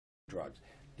drugs.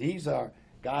 These are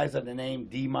guys that are named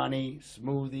D-Money,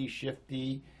 Smoothie,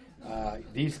 Shifty,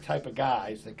 these type of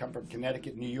guys that come from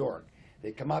Connecticut, New York.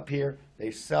 They come up here,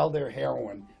 they sell their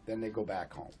heroin, then they go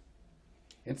back home.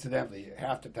 Incidentally,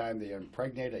 half the time they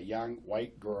impregnate a young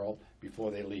white girl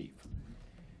before they leave,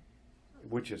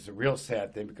 which is a real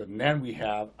sad thing, because then we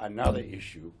have another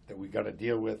issue that we got to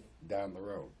deal with down the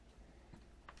road.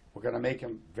 We're going to make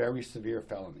them very severe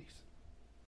felonies.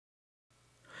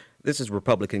 This is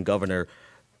Republican Governor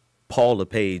Paul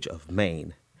LePage of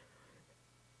Maine.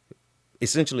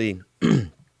 Essentially,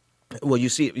 well, you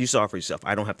saw for yourself.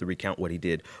 I don't have to recount what he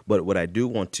did, but what I do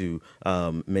want to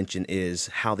mention is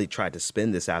how they tried to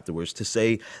spin this afterwards to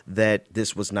say that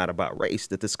this was not about race,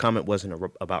 that this comment wasn't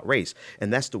about race.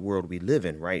 And that's the world we live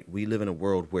in, right? We live in a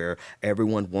world where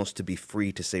everyone wants to be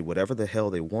free to say whatever the hell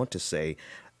they want to say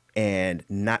and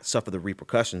not suffer the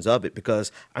repercussions of it, because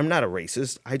I'm not a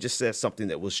racist. I just said something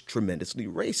that was tremendously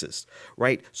racist,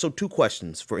 right? So 2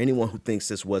 questions for anyone who thinks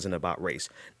this wasn't about race.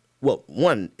 Well,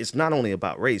 one, it's not only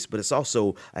about race, but it's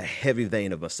also a heavy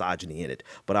vein of misogyny in it.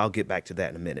 But I'll get back to that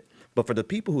in a minute. But for the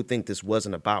people who think this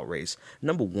wasn't about race,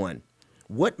 number one,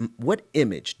 what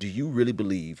image do you really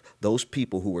believe those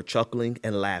people who were chuckling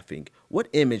and laughing, what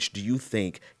image do you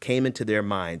think came into their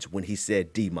minds when he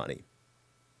said D-Money?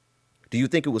 Do you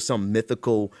think it was some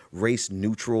mythical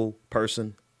race-neutral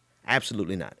person?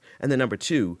 Absolutely not. And then number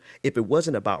 2, if it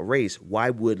wasn't about race, why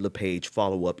would LePage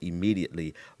follow up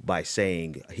immediately by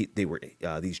saying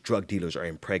these drug dealers are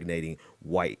impregnating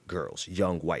white girls,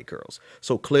 young white girls?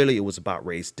 So clearly it was about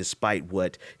race, despite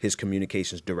what his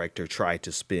communications director tried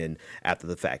to spin after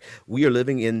the fact. We are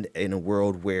living in a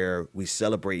world where we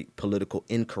celebrate political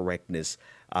incorrectness,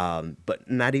 but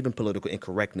not even political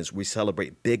incorrectness. We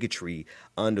celebrate bigotry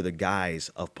under the guise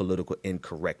of political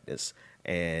incorrectness.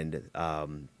 And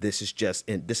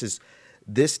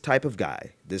this type of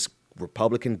guy, this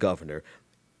Republican governor,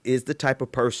 is the type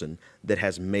of person that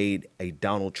has made a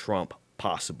Donald Trump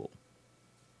possible.